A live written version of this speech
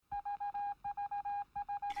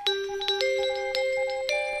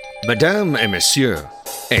Mesdames et messieurs,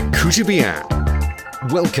 écoutez bien.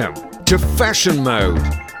 Welcome to Fashion Mode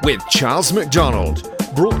with Charles McDonald,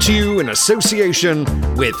 brought to you in association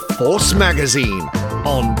with Force Magazine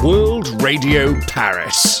on World Radio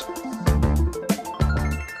Paris.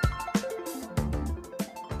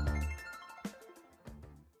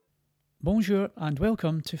 Bonjour and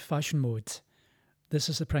welcome to Fashion Mode. This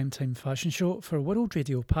is the primetime fashion show for World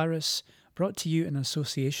Radio Paris, brought to you in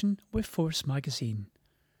association with Force Magazine.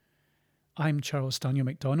 I'm Charles Daniel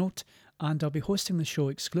McDonald, and I'll be hosting the show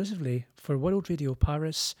exclusively for World Radio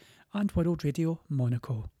Paris and World Radio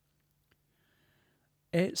Monaco.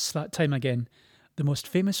 It's that time again, the most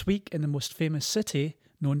famous week in the most famous city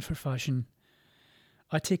known for fashion.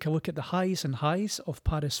 I take a look at the highs and highs of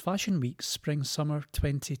Paris Fashion Week's Spring-Summer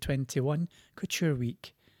 2021 Couture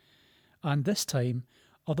Week. And this time,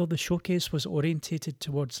 although the showcase was orientated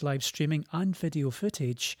towards live streaming and video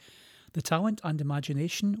footage, the talent and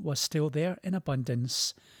imagination was still there in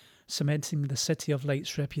abundance, cementing the City of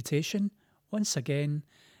Light's reputation, once again,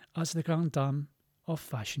 as the Grande Dame of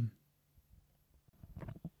fashion.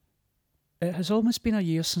 It has almost been a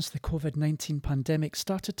year since the COVID-19 pandemic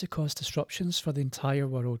started to cause disruptions for the entire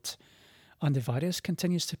world, and the virus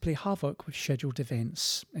continues to play havoc with scheduled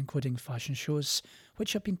events, including fashion shows,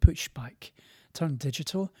 which have been pushed back, turned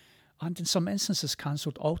digital, and in some instances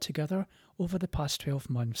cancelled altogether over the past 12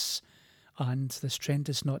 months. And this trend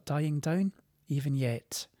is not dying down, even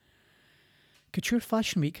yet. Couture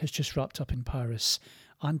Fashion Week has just wrapped up in Paris,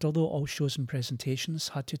 and although all shows and presentations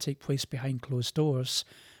had to take place behind closed doors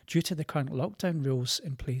due to the current lockdown rules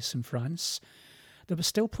in place in France, there was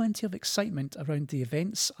still plenty of excitement around the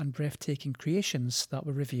events and breathtaking creations that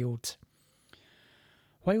were revealed.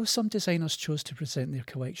 While some designers chose to present their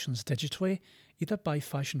collections digitally, either by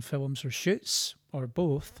fashion films or shoots, or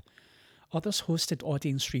both, others hosted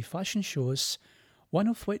audience-free fashion shows, one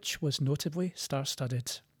of which was notably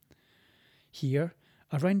star-studded. Here,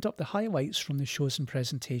 I round up the highlights from the shows and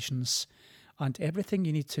presentations, and everything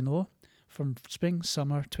you need to know from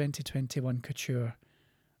Spring-Summer 2021 Couture,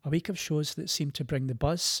 a week of shows that seemed to bring the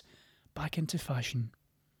buzz back into fashion.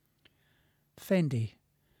 Fendi.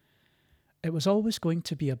 It was always going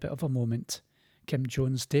to be a bit of a moment. Kim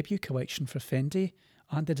Jones' debut collection for Fendi,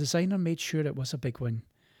 and the designer made sure it was a big one,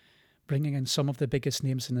 bringing in some of the biggest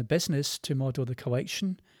names in the business to model the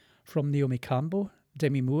collection, from Naomi Campbell,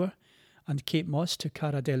 Demi Moore, and Kate Moss to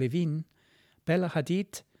Cara Delevingne, Bella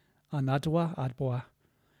Hadid, and Adwoa Adwoa.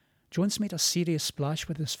 Jones made a serious splash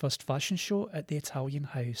with his first fashion show at the Italian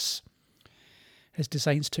House. His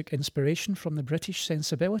designs took inspiration from the British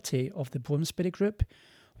sensibility of the Bloomsbury Group,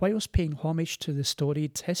 whilst paying homage to the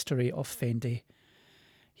storied history of Fendi.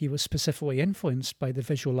 He was specifically influenced by the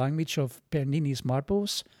visual language of Bernini's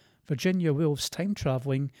Marbles, Virginia Woolf's Time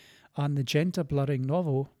Travelling, and the gender-blurring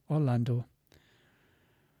novel Orlando.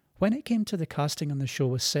 When it came to the casting on the show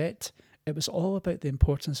was set, it was all about the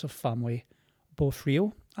importance of family, both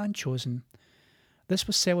real and chosen. This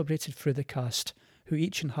was celebrated through the cast, who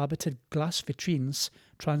each inhabited glass vitrines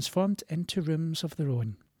transformed into rooms of their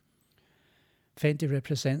own. Fendi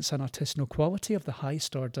represents an artisanal quality of the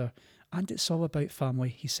highest order, and it's all about family,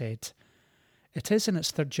 he said. It is in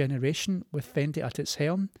its third generation, with Fendi at its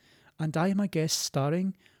helm, and I am a guest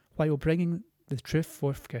starring while bringing the truth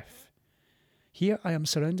forthwith. Here I am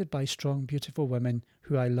surrounded by strong, beautiful women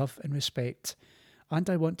who I love and respect, and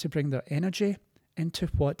I want to bring their energy into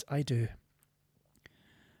what I do.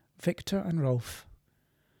 Victor and Rolf.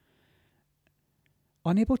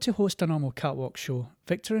 Unable to host a normal catwalk show,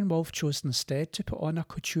 Victor and Rolf chose instead to put on a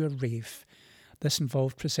couture rave. This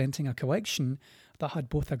involved presenting a collection that had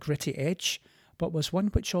both a gritty edge, but was one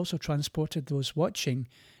which also transported those watching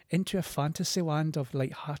into a fantasy land of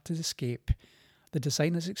light-hearted escape, the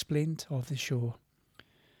designers explained of the show.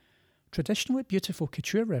 Traditionally beautiful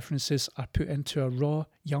couture references are put into a raw,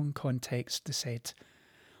 young context, they said.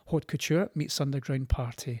 Haute couture meets underground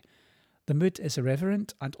party. The mood is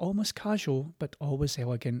irreverent and almost casual, but always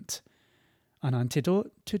elegant. An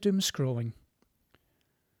antidote to doom scrolling.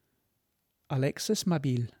 Alexis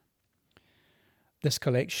Mabille. This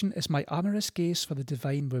collection is my amorous gaze for the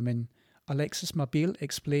divine woman, Alexis Mabille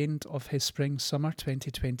explained of his Spring-Summer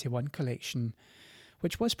 2021 collection,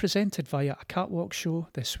 which was presented via a catwalk show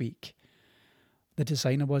this week. The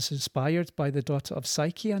designer was inspired by the daughter of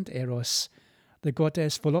Psyche and Eros, the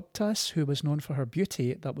goddess Voluptas, who was known for her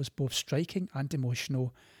beauty that was both striking and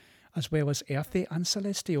emotional, as well as earthy and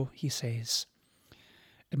celestial, he says.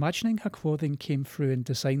 Imagining her clothing came through in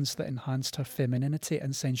designs that enhanced her femininity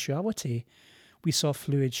and sensuality, we saw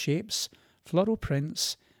fluid shapes, floral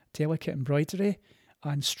prints, delicate embroidery,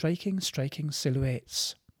 and striking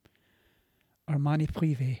silhouettes. Armani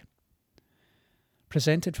Privé.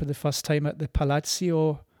 Presented for the first time at the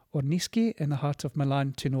Palazzo Ornischi in the heart of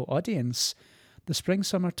Milan to no audience, the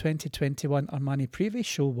Spring-Summer 2021 Armani Privé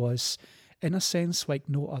show was, in a sense, like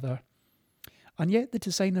no other. And yet the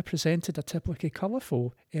designer presented a typically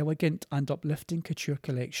colourful, elegant and uplifting couture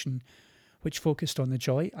collection, which focused on the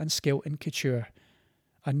joy and skill in couture,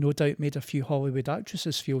 and no doubt made a few Hollywood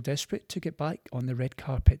actresses feel desperate to get back on the red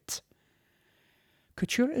carpet.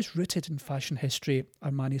 Couture is rooted in fashion history,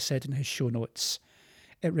 Armani said in his show notes.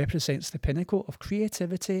 It represents the pinnacle of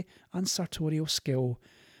creativity and sartorial skill,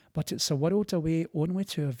 but it's a world away only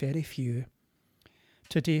to a very few.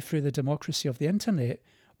 Today, through the democracy of the internet,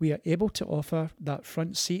 we are able to offer that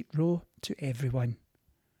front seat row to everyone.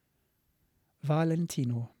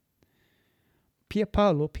 Valentino.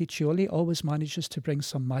 Pierpaolo Piccioli always manages to bring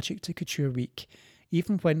some magic to Couture Week,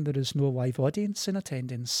 even when there is no live audience in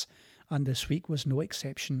attendance, and this week was no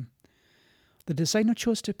exception. The designer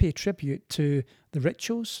chose to pay tribute to the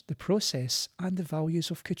rituals, the process, and the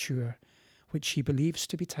values of couture, which he believes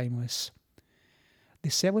to be timeless. They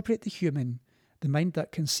celebrate the human, the mind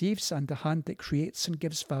that conceives and the hand that creates and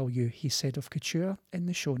gives value, he said of couture in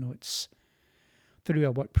the show notes. Through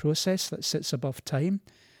a work process that sits above time,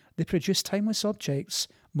 they produce timeless objects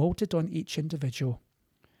moulded on each individual.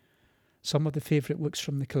 Some of the favourite looks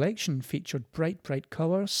from the collection featured bright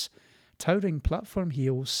colours, towering platform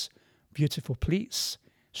heels, beautiful pleats,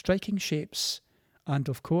 striking shapes, and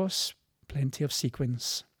of course, plenty of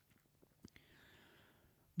sequins.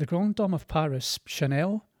 The Grande Dame of Paris,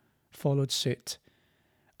 Chanel, followed suit.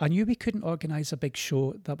 I knew we couldn't organise a big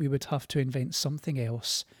show that we would have to invent something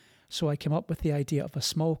else, so I came up with the idea of a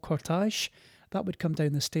small cortege that would come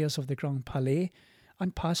down the stairs of the Grand Palais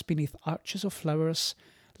and pass beneath arches of flowers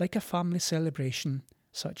like a family celebration,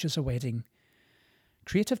 such as a wedding.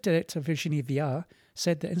 Creative director Virginie Viard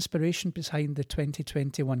said the inspiration behind the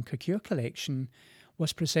 2021 Couture collection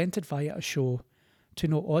was presented via a show to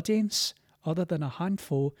no audience other than a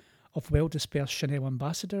handful of well-dispersed Chanel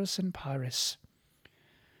ambassadors in Paris.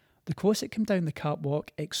 The closet came down the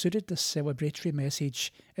catwalk exuded this celebratory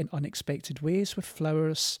message in unexpected ways with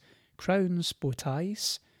flowers, crowns, bow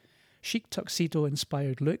ties, chic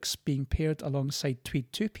tuxedo-inspired looks being paired alongside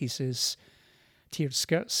tweed two-pieces, tiered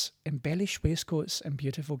skirts, embellished waistcoats and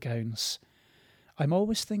beautiful gowns. I'm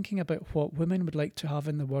always thinking about what women would like to have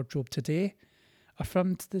in the wardrobe today,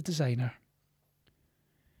 affirmed the designer.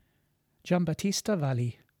 Giambattista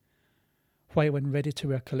Valli. While in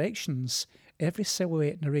ready-to-wear collections, every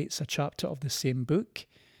silhouette narrates a chapter of the same book,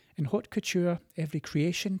 in haute couture, every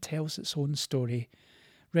creation tells its own story.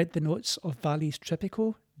 Read the notes of Valli's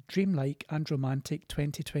typical, dreamlike and romantic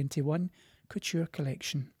 2021 couture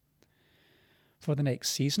collection. For the next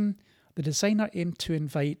season, the designer aimed to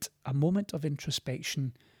invite a moment of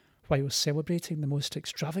introspection while celebrating the most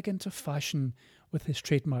extravagant of fashion with his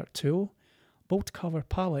trademark tool, bold colour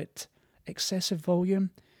palette, excessive volume,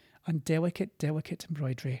 and delicate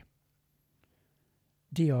embroidery.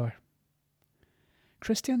 Dior.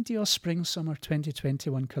 Christian Dior's Spring-Summer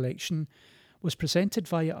 2021 collection was presented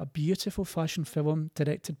via a beautiful fashion film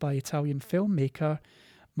directed by Italian filmmaker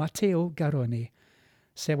Matteo Garrone,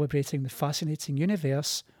 celebrating the fascinating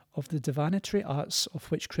universe of the divinatory arts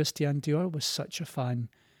of which Christian Dior was such a fan,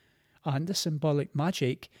 and the symbolic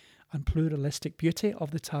magic and pluralistic beauty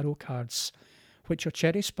of the tarot cards, which are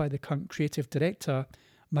cherished by the current creative director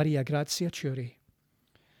Maria Grazia Chiuri.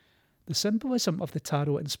 The symbolism of the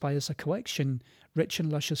tarot inspires a collection rich in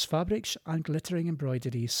luscious fabrics and glittering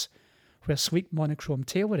embroideries, where sleek monochrome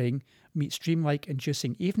tailoring meets dreamlike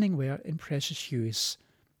inducing evening wear in precious hues,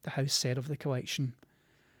 the house said of the collection.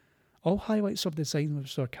 All highlights of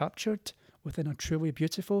designs were captured within a truly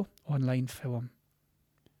beautiful online film.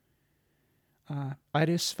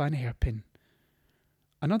 Iris van Herpen.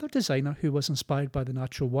 Another designer who was inspired by the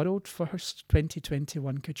natural world for her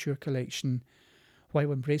 2021 couture collection,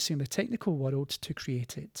 while embracing the technical world to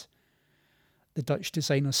create it. The Dutch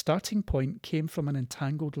designer's starting point came from An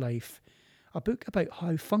Entangled Life, a book about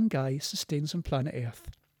how fungi sustains on planet Earth.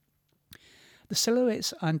 The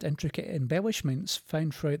silhouettes and intricate embellishments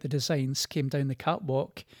found throughout the designs came down the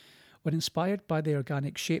catwalk were inspired by the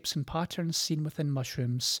organic shapes and patterns seen within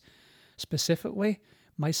mushrooms, specifically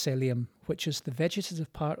mycelium, which is the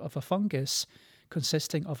vegetative part of a fungus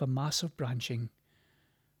consisting of a mass of branching.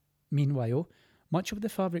 Meanwhile, much of the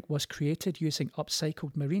fabric was created using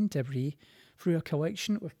upcycled marine debris through a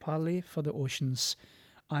collection with Parley for the Oceans,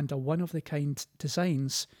 and a one-of-the-kind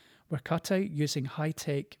designs were cut out using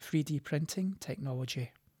high-tech 3D printing technology.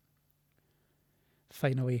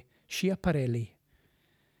 Finally, Schiaparelli.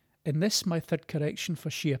 In this, my third correction for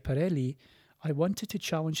Schiaparelli, I wanted to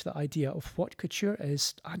challenge the idea of what couture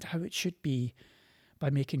is and how it should be, by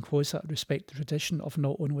making clothes that respect the tradition of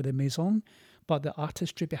not only the maison, but the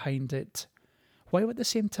artistry behind it, while at the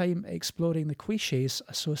same time exploring the cliches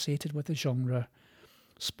associated with the genre,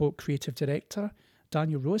 spoke creative director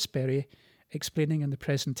Daniel Roseberry, explaining in the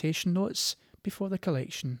presentation notes before the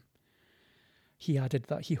collection. He added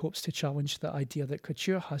that he hopes to challenge the idea that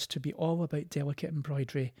couture has to be all about delicate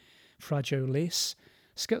embroidery, fragile lace,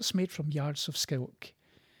 skirts made from yards of silk,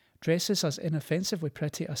 dresses as inoffensively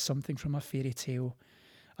pretty as something from a fairy tale,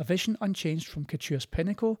 a vision unchanged from couture's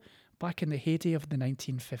pinnacle back in the heyday of the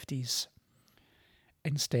 1950s.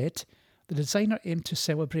 Instead, the designer aimed to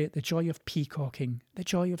celebrate the joy of peacocking, the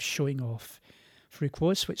joy of showing off, through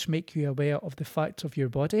clothes which make you aware of the fact of your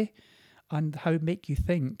body and how make you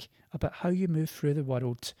think about how you move through the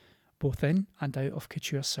world, both in and out of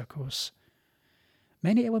couture circles.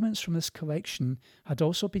 Many elements from this collection had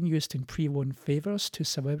also been used in pre-worn favours to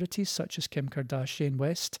celebrities such as Kim Kardashian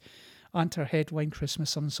West and her headline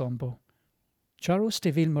Christmas ensemble. Charles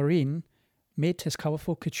de Vilmorin made his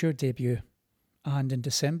colourful couture debut, and in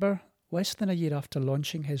December, less than a year after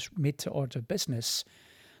launching his made-to-order business,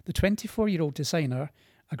 the 24-year-old designer,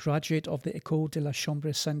 a graduate of the École de la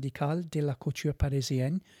Chambre syndicale de la couture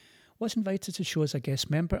parisienne, was invited to show as a guest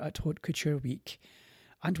member at Haute Couture Week,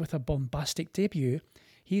 and with a bombastic debut,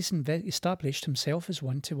 he's established himself as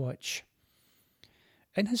one to watch.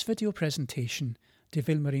 In his video presentation, de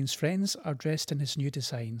Vilmorin's friends are dressed in his new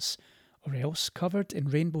designs, or else covered in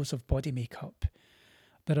rainbows of body makeup.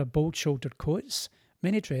 There are bold-shouldered coats,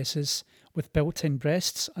 mini dresses with built-in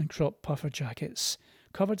breasts and cropped puffer jackets,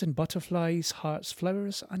 covered in butterflies, hearts,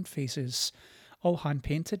 flowers and faces, all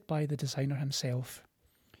hand-painted by the designer himself.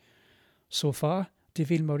 So far, de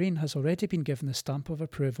Vilmorin has already been given the stamp of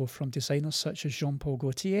approval from designers such as Jean-Paul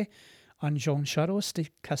Gaultier and Jean-Charles de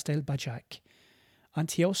Castelbajac,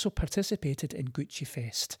 and he also participated in Gucci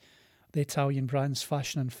Fest, the Italian brand's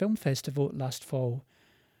fashion and film festival last fall.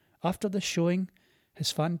 After this showing,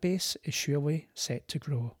 his fan base is surely set to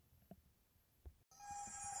grow.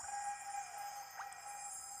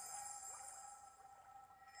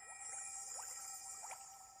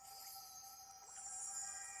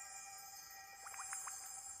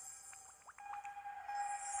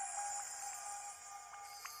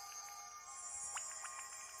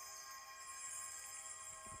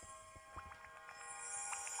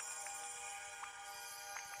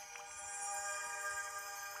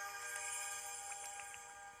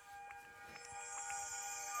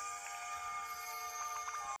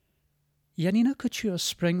 Janina Couture's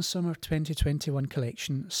Spring-Summer 2021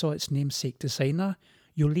 collection saw its namesake designer,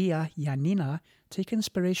 Yulia Janina, take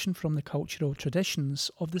inspiration from the cultural traditions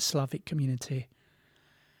of the Slavic community.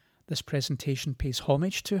 This presentation pays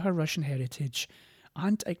homage to her Russian heritage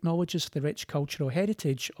and acknowledges the rich cultural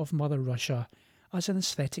heritage of Mother Russia as an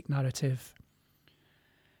aesthetic narrative.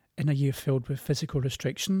 In a year filled with physical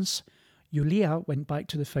restrictions, Yulia went back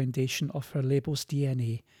to the foundation of her label's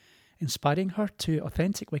DNA, inspiring her to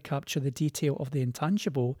authentically capture the detail of the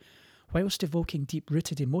intangible whilst evoking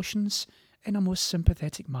deep-rooted emotions in a most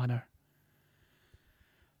sympathetic manner.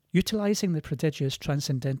 Utilising the prodigious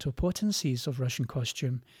transcendental potencies of Russian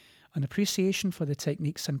costume, an appreciation for the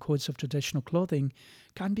techniques and codes of traditional clothing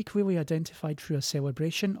can be clearly identified through a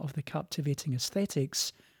celebration of the captivating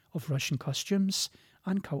aesthetics of Russian costumes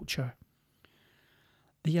and culture.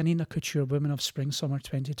 The Janina Couture Woman of Spring-Summer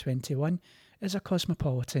 2021 is a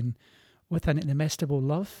cosmopolitan with an inestimable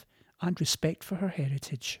love and respect for her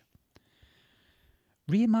heritage.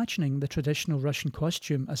 Reimagining the traditional Russian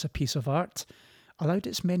costume as a piece of art allowed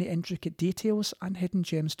its many intricate details and hidden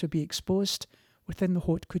gems to be exposed within the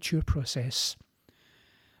haute couture process.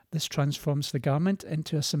 This transforms the garment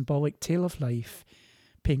into a symbolic tale of life,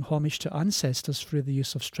 paying homage to ancestors through the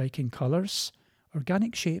use of striking colours,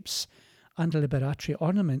 organic shapes, and liberatory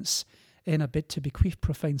ornaments in a bid to bequeath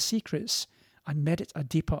profound secrets and merit a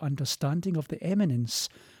deeper understanding of the eminence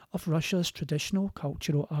of Russia's traditional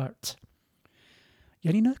cultural art.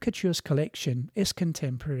 Janina Couture's collection is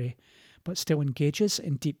contemporary, but still engages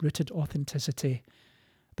in deep-rooted authenticity.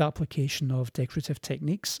 The application of decorative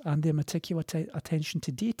techniques and their meticulous attention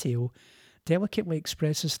to detail delicately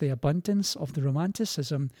expresses the abundance of the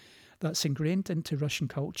romanticism that's ingrained into Russian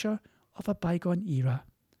culture of a bygone era.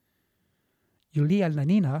 Yulia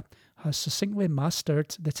Janina has succinctly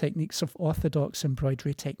mastered the techniques of orthodox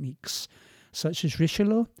embroidery techniques, such as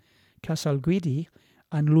Richelieu, Casalguidi,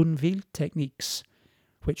 and Luneville techniques,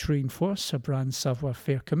 which reinforce her brand's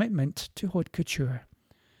savoir-faire commitment to haute couture.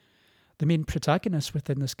 The main protagonists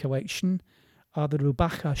within this collection are the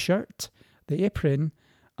rubacha shirt, the apron,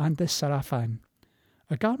 and the sarafan,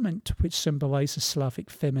 a garment which symbolises Slavic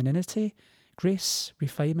femininity, grace,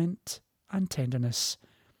 refinement, and tenderness.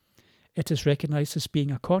 It is recognised as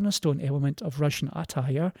being a cornerstone element of Russian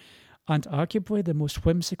attire and arguably the most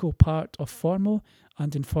whimsical part of formal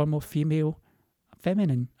and informal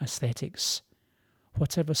feminine aesthetics,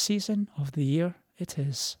 whatever season of the year it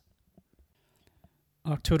is.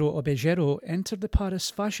 Arturo Obejero entered the Paris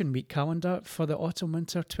Fashion Week calendar for the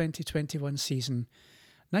Autumn-Winter 2021 season,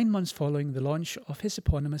 9 months following the launch of his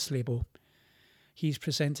eponymous label. He's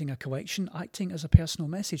presenting a collection acting as a personal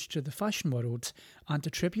message to the fashion world and a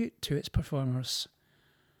tribute to its performers.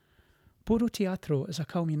 Puro Teatro is a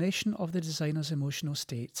culmination of the designer's emotional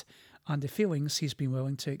state and the feelings he's been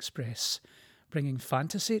willing to express, bringing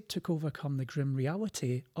fantasy to overcome the grim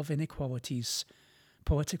reality of inequalities,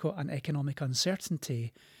 political and economic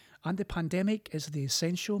uncertainty, and the pandemic is the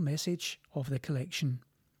essential message of the collection.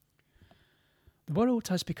 The world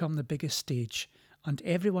has become the biggest stage, and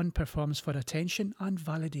everyone performs for attention and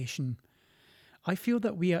validation. I feel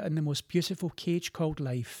that we are in the most beautiful cage called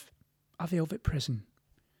life, a velvet prison.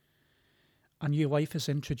 A new life is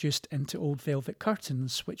introduced into old velvet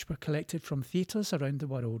curtains, which were collected from theatres around the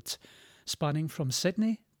world, spanning from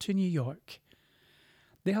Sydney to New York.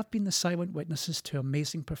 They have been the silent witnesses to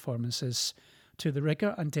amazing performances, to the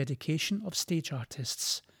rigour and dedication of stage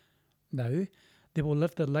artists. Now, they will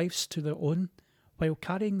live their lives to their own, while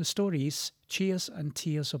carrying the stories, cheers and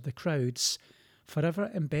tears of the crowds,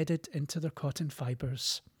 forever embedded into their cotton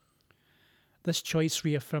fibres. This choice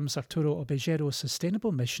reaffirms Arturo Obejero's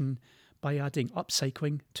sustainable mission by adding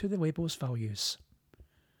upcycling to the label's values.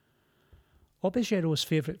 Obejero's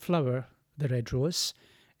favourite flower, the red rose,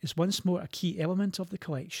 is once more a key element of the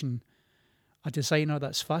collection, a designer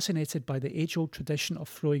that's fascinated by the age-old tradition of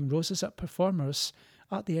throwing roses at performers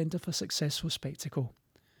at the end of a successful spectacle.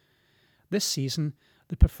 This season,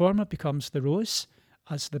 the performer becomes the rose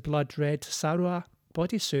as the blood-red Sarua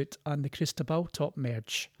bodysuit and the Cristobal top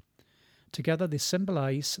merge. Together they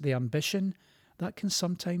symbolise the ambition that can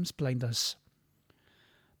sometimes blind us.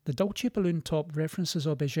 The Dolce balloon top references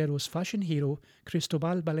Obejero's fashion hero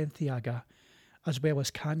Cristobal Balenciaga, as well as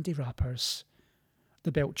candy wrappers.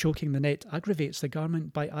 The belt choking the net aggravates the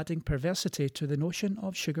garment by adding perversity to the notion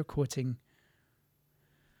of sugar coating.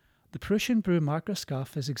 The Prussian blue marker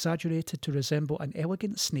scarf is exaggerated to resemble an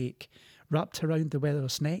elegant snake wrapped around the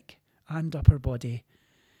wearer's neck and upper body,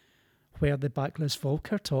 where the backless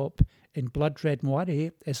Volker top in blood red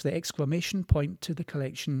moire is the exclamation point to the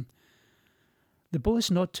collection. The bows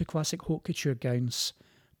nod to classic haute couture gowns.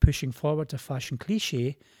 Pushing forward a fashion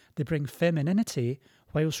cliché, they bring femininity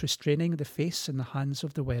whilst restraining the face in the hands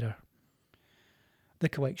of the wearer. The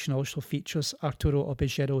collection also features Arturo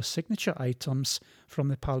Obejero's signature items from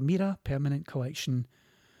the Palmira permanent collection,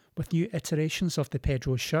 with new iterations of the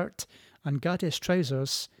Pedro shirt and Gades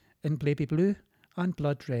trousers in baby blue and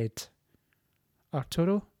blood red.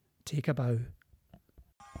 Arturo, take a bow.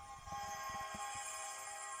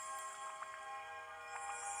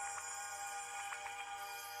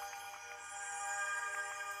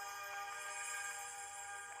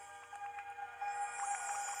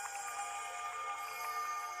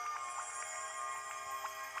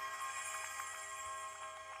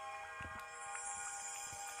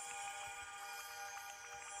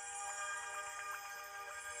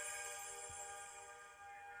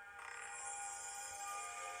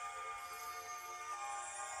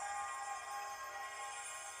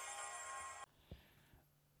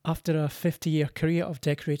 After a 50-year career of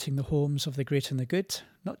decorating the homes of the great and the good,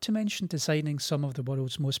 not to mention designing some of the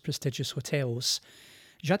world's most prestigious hotels,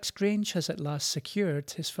 Jacques Grange has at last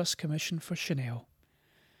secured his first commission for Chanel.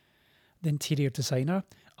 The interior designer,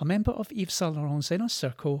 a member of Yves Saint Laurent's inner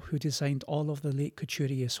circle who designed all of the late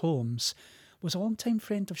couturier's homes, was a long-time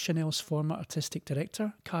friend of Chanel's former artistic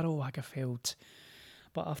director, Karl Lagerfeld.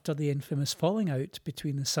 But after the infamous falling out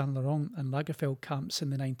between the Saint Laurent and Lagerfeld camps in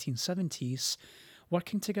the 1970s,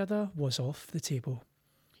 working together was off the table.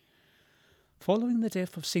 Following the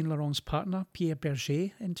death of Saint Laurent's partner Pierre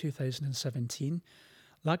Berger in 2017,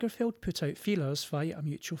 Lagerfeld put out feelers via a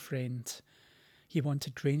mutual friend. He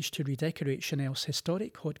wanted Grange to redecorate Chanel's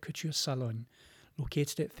historic haute couture salon,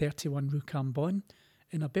 located at 31 Rue Cambon,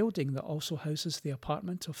 in a building that also houses the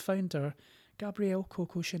apartment of founder Gabrielle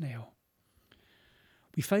Coco Chanel.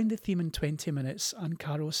 "We found the theme in 20 minutes and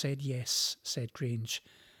Caro said yes," said Grange,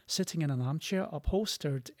 sitting in an armchair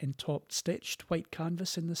upholstered in top-stitched white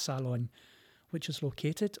canvas in the salon, which is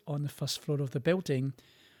located on the first floor of the building,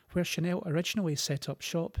 where Chanel originally set up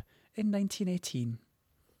shop in 1918.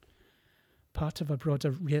 Part of a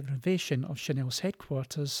broader renovation of Chanel's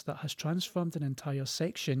headquarters that has transformed an entire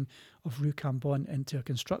section of Rue Cambon into a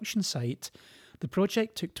construction site, the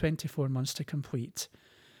project took 24 months to complete,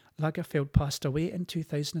 Lagerfeld passed away in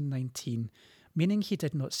 2019, meaning he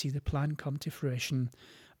did not see the plan come to fruition,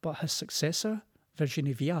 but his successor,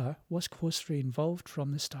 Virginie Viard, was closely involved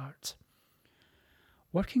from the start.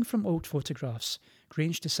 Working from old photographs,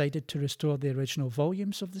 Grange decided to restore the original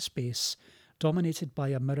volumes of the space, dominated by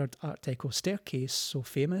a mirrored Art Deco staircase so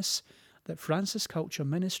famous that France's Culture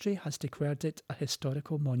Ministry has declared it a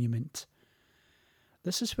historical monument.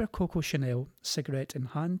 This is where Coco Chanel, cigarette in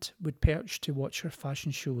hand, would perch to watch her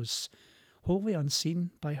fashion shows, wholly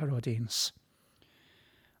unseen by her audience.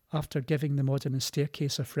 After giving the modernist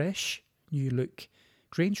staircase a fresh, new look,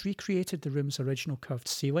 Grange recreated the room's original curved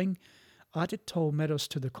ceiling, added tall mirrors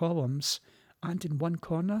to the columns, and in one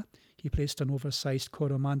corner he placed an oversized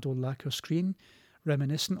Coromandel lacquer screen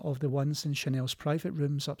reminiscent of the ones in Chanel's private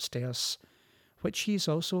rooms upstairs, which he is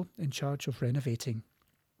also in charge of renovating.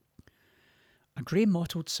 A grey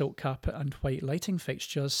mottled silk carpet and white lighting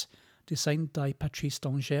fixtures, designed by Patrice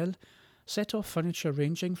d'Angèle, set off furniture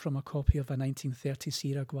ranging from a copy of a 1930s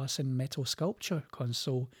era Guasin metal sculpture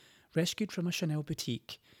console rescued from a Chanel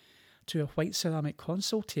boutique, to a white ceramic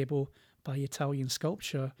console table by Italian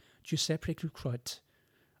sculptor Giuseppe Crucrud,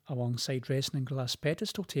 alongside resin and glass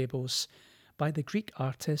pedestal tables by the Greek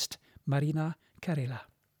artist Marina Carella.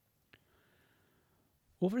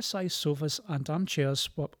 Oversized sofas and armchairs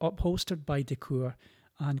were upholstered by Decor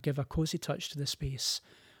and give a cosy touch to the space,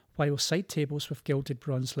 while side tables with gilded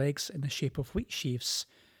bronze legs in the shape of wheat sheaves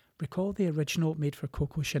recall the original made for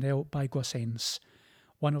Coco Chanel by Gossens,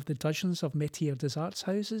 one of the dozens of Métier des Arts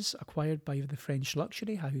houses acquired by the French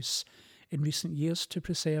luxury house in recent years to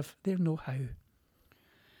preserve their know-how.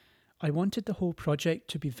 I wanted the whole project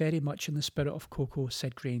to be very much in the spirit of Coco,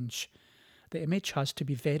 said Grange. The image has to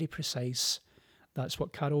be very precise. That's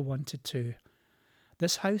what Carol wanted too.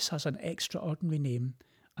 This house has an extraordinary name,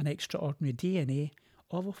 an extraordinary DNA,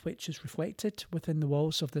 all of which is reflected within the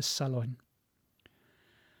walls of this salon.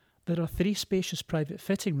 There are 3 spacious private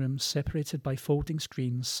fitting rooms separated by folding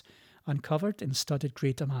screens and covered in studded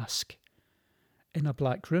grey damask. In a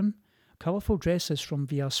black room, colourful dresses from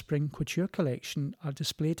Viard's Spring Couture collection are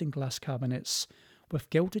displayed in glass cabinets with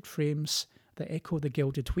gilded frames that echo the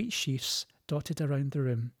gilded wheat sheaths dotted around the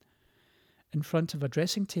room. In front of a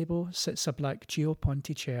dressing table sits a black Gio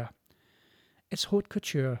Ponti chair. It's haute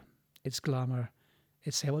couture, it's glamour,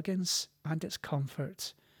 its elegance and its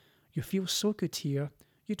comfort. You feel so good here,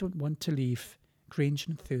 you don't want to leave, Grange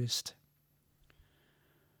enthused.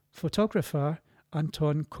 Photographer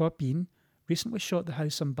Anton Corbin recently shot the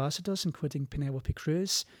house ambassadors, including Penelope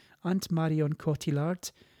Cruz and Marion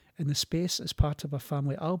Cotillard, in the space as part of a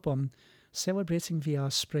family album celebrating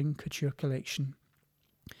Viard's Spring Couture collection.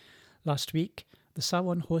 Last week, the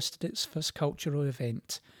salon hosted its first cultural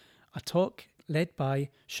event, a talk led by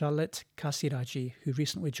Charlotte Casiraghi, who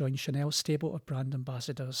recently joined Chanel's stable of brand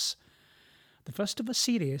ambassadors. The first of a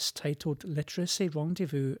series titled Literacy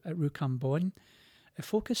Rendezvous at Rue Cambon, it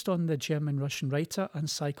focused on the German-Russian writer and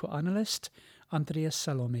psychoanalyst Andreas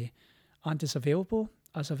Salome, and is available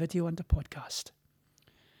as a video and a podcast.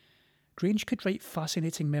 Grange could write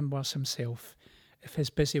fascinating memoirs himself, if his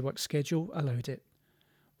busy work schedule allowed it,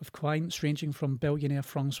 with clients ranging from billionaire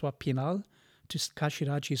Francois Pinal to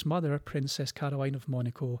Casiraghi's mother, Princess Caroline of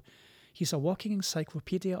Monaco. He's a walking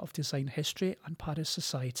encyclopedia of design history and Paris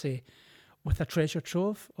society, with a treasure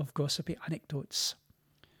trove of gossipy anecdotes.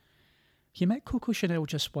 He met Coco Chanel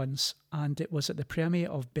just once, and it was at the premiere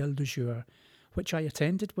of Belle du Jour, which I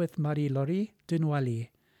attended with Marie-Laurie de Noailles.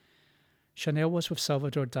 Chanel was with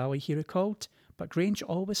Salvador Dali, he recalled, but Grange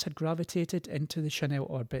always had gravitated into the Chanel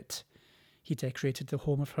orbit. He decorated the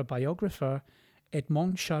home of her biographer,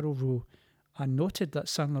 Edmond Charles-Roux, and noted that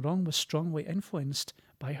Saint Laurent was strongly influenced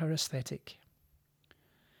by her aesthetic.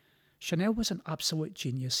 Chanel was an absolute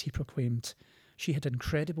genius, he proclaimed. She had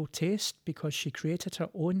incredible taste because she created her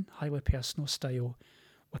own highly personal style,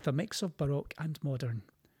 with a mix of Baroque and modern.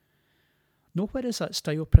 Nowhere is that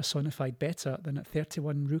style personified better than at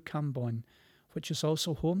 31 Rue Cambon, which is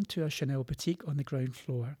also home to a Chanel boutique on the ground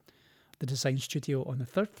floor, the design studio on the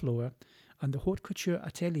 3rd floor, and the haute couture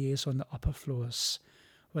ateliers on the upper floors,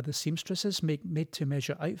 where the seamstresses make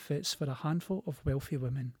made-to-measure outfits for a handful of wealthy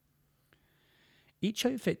women. Each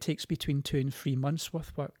outfit takes between 2 and 3 months'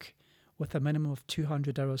 worth work, with a minimum of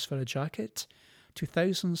 200 hours for a jacket, to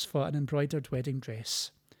thousands for an embroidered wedding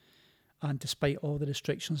dress. And despite all the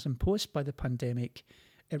restrictions imposed by the pandemic,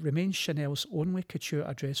 it remains Chanel's only couture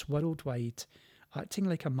address worldwide, acting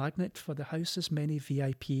like a magnet for the house's many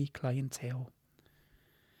VIP clientele.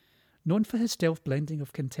 Known for his stealth blending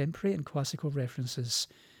of contemporary and classical references,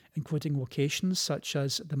 including locations such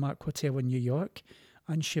as the Mark Hotel in New York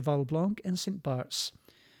and Cheval Blanc in St. Bart's,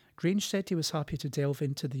 Grange said he was happy to delve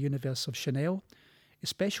into the universe of Chanel,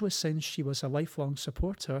 especially since she was a lifelong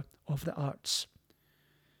supporter of the arts.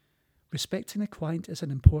 Respecting the client is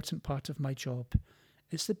an important part of my job.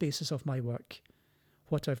 It's the basis of my work.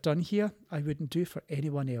 What I've done here, I wouldn't do for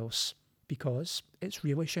anyone else, because it's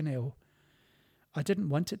really Chanel. I didn't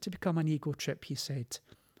want it to become an ego trip, he said.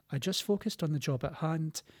 I just focused on the job at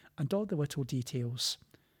hand and all the little details.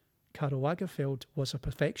 Karl Lagerfeld was a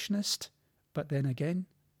perfectionist, but then again,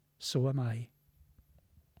 so am I.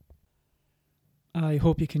 I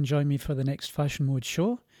hope you can join me for the next Fashion Mode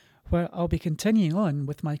show, where I'll be continuing on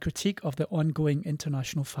with my critique of the ongoing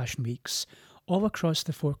International Fashion Weeks all across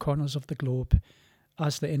the four corners of the globe,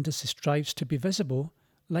 as the industry strives to be visible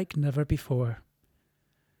like never before.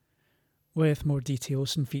 With more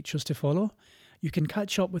details and features to follow, you can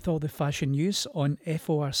catch up with all the fashion news on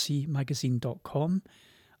forcmagazine.com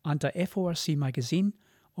and at FORC Magazine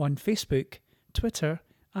on Facebook, Twitter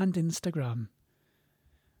and Instagram.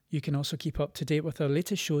 You can also keep up to date with our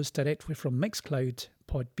latest shows directly from Mixcloud,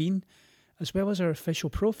 Podbean, as well as our official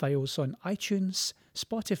profiles on iTunes,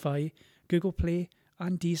 Spotify, Google Play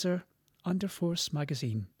and Deezer under Force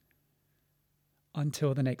Magazine.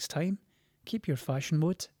 Until the next time, keep your fashion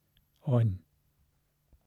mode on.